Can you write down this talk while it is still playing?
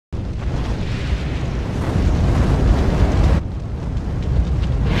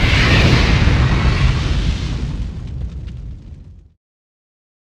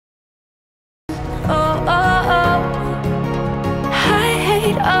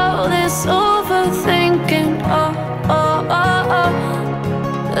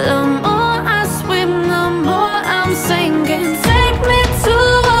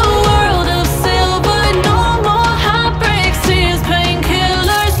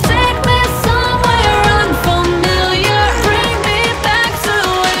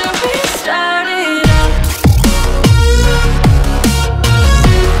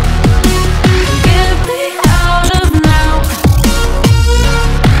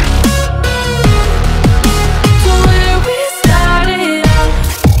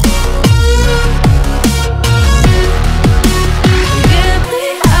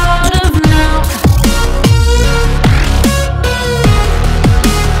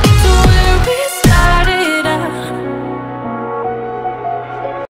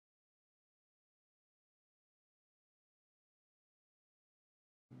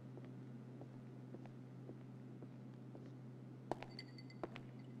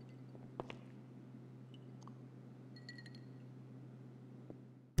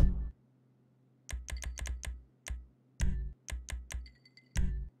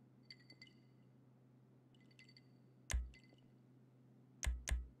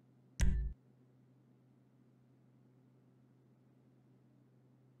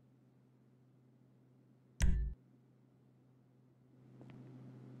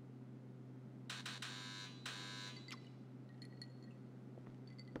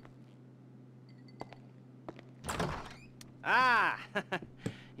Ah,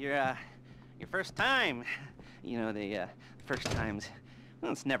 your first time. You know, the first times,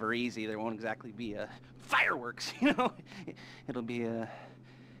 well, it's never easy. There won't exactly be fireworks, you know. It'll be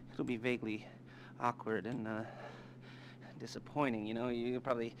vaguely awkward and disappointing, you know. You'll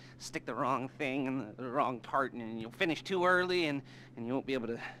probably stick the wrong thing in the wrong part, and you'll finish too early, and you won't be able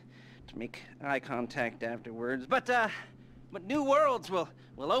to make eye contact afterwards. But new worlds will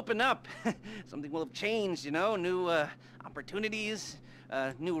open up. Something will have changed, you know. New opportunities,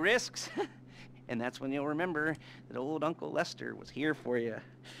 new risks. And that's when you'll remember that old Uncle Lester was here for you,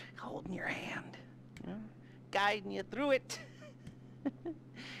 holding your hand, you know, guiding you through it.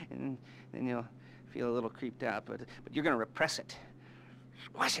 And then you'll feel a little creeped out, but you're gonna repress it,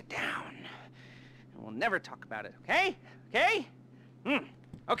 squash it down, and we'll never talk about it. Okay? Okay?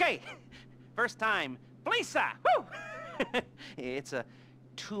 Okay. First time, FLEECA. Woo! It's a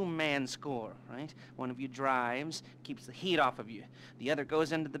two-man score, right? One of you drives, keeps the heat off of you. The other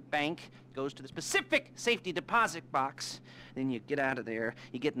goes into the bank, goes to the specific safety deposit box. Then you get out of there,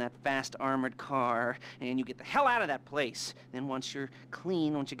 you get in that fast armored car, and you get the hell out of that place. Then once you're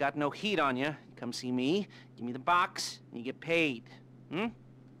clean, once you got no heat on you, come see me, give me the box, and you get paid.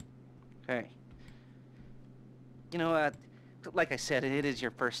 Okay. You know, like I said, it is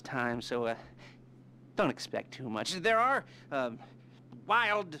your first time, so don't expect too much. There are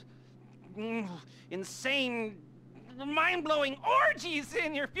wild, insane, mind-blowing orgies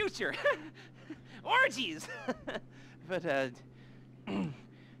in your future. Orgies! But, you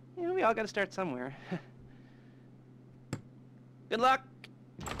know, we all gotta start somewhere. Good luck!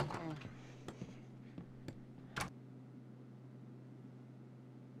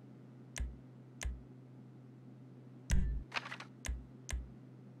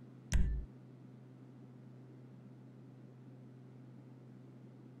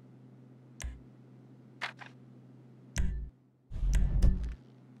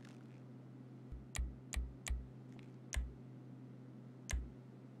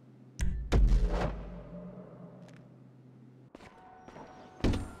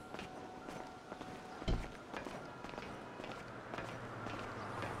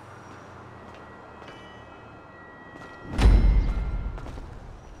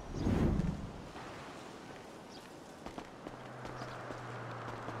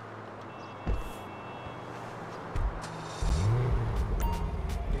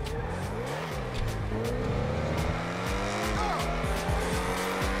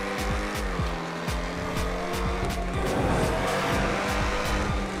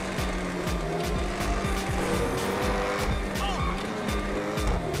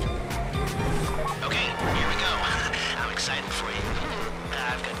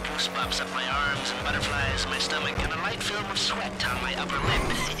 Up my arms and butterflies in my stomach and a light film of sweat on my upper lip.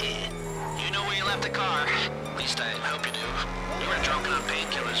 You know where you left the car. At least I hope you do. You weren't drunk on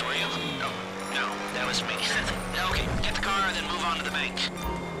painkillers, were you? No, that was me. Okay, get the car and then move on to the bank.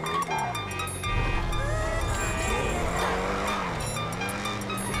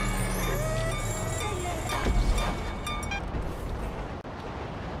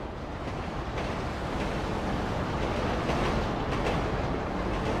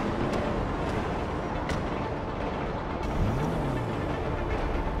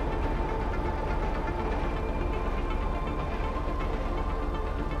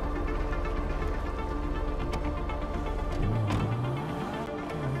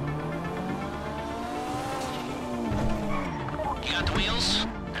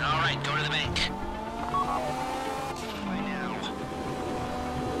 Alright, go to the bank. Bye now.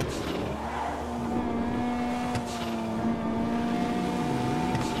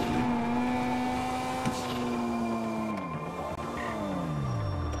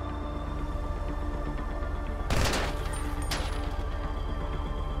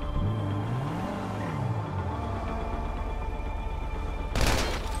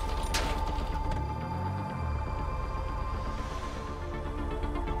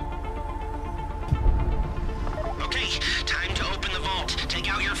 Time to open the vault. Take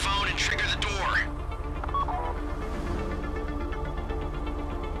out your phone and trigger the door.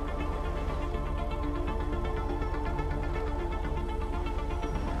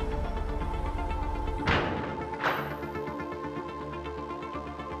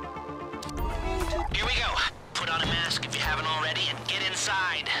 Here we go. Put on a mask if you haven't already and get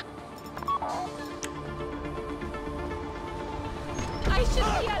inside. I should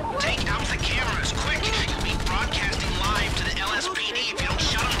be at work. Take out the cameras, quick! You'll be broadcasting live to the LSPD if you don't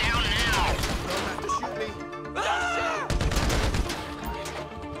shut them down now! Don't have to shoot me.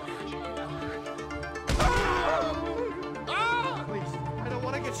 Please, I don't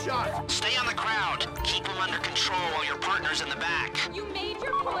want to get shot! Stay on the crowd. Keep them under control while your partner's in the back. You made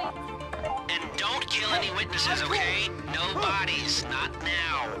your point. And don't kill any witnesses, okay? No bodies, not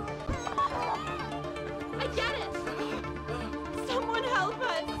now. I get it. Someone help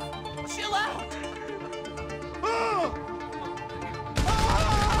us. Chill out.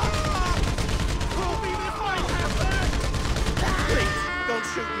 Please, don't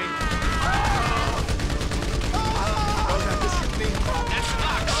shoot me! Don't have to shoot me! That's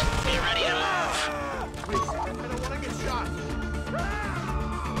Fox. Be ready to move. Please, I don't want to get shot!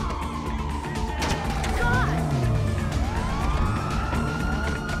 Go!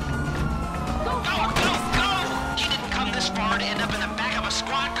 He didn't come this far to end up in the back of a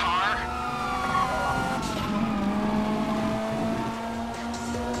squad car.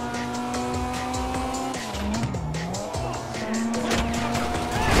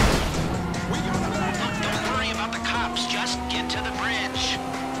 Don't worry about the cops. Just get to the bridge.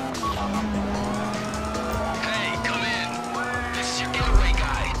 Hey, come in. This is your getaway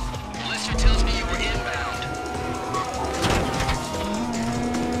guide. Lister tells me you were inbound.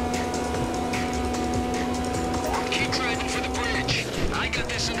 Keep driving for the bridge. I got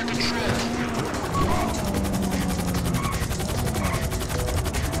this under control.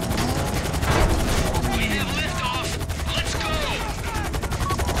 We have liftoff. Let's go.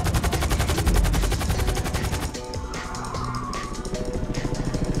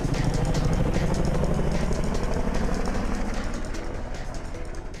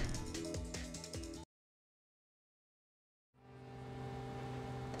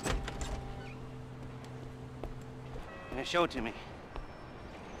 Show it to me.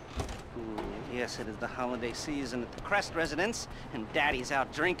 Ooh, yes, it is the holiday season at the Crest residence, and Daddy's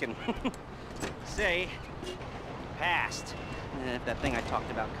out drinking. Say, passed. If that thing I talked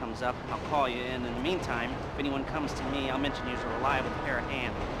about comes up, I'll call you in. In the meantime, if anyone comes to me, I'll mention you're a reliable pair of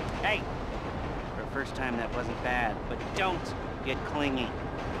hands. Hey, for a first time that wasn't bad, but don't get clingy.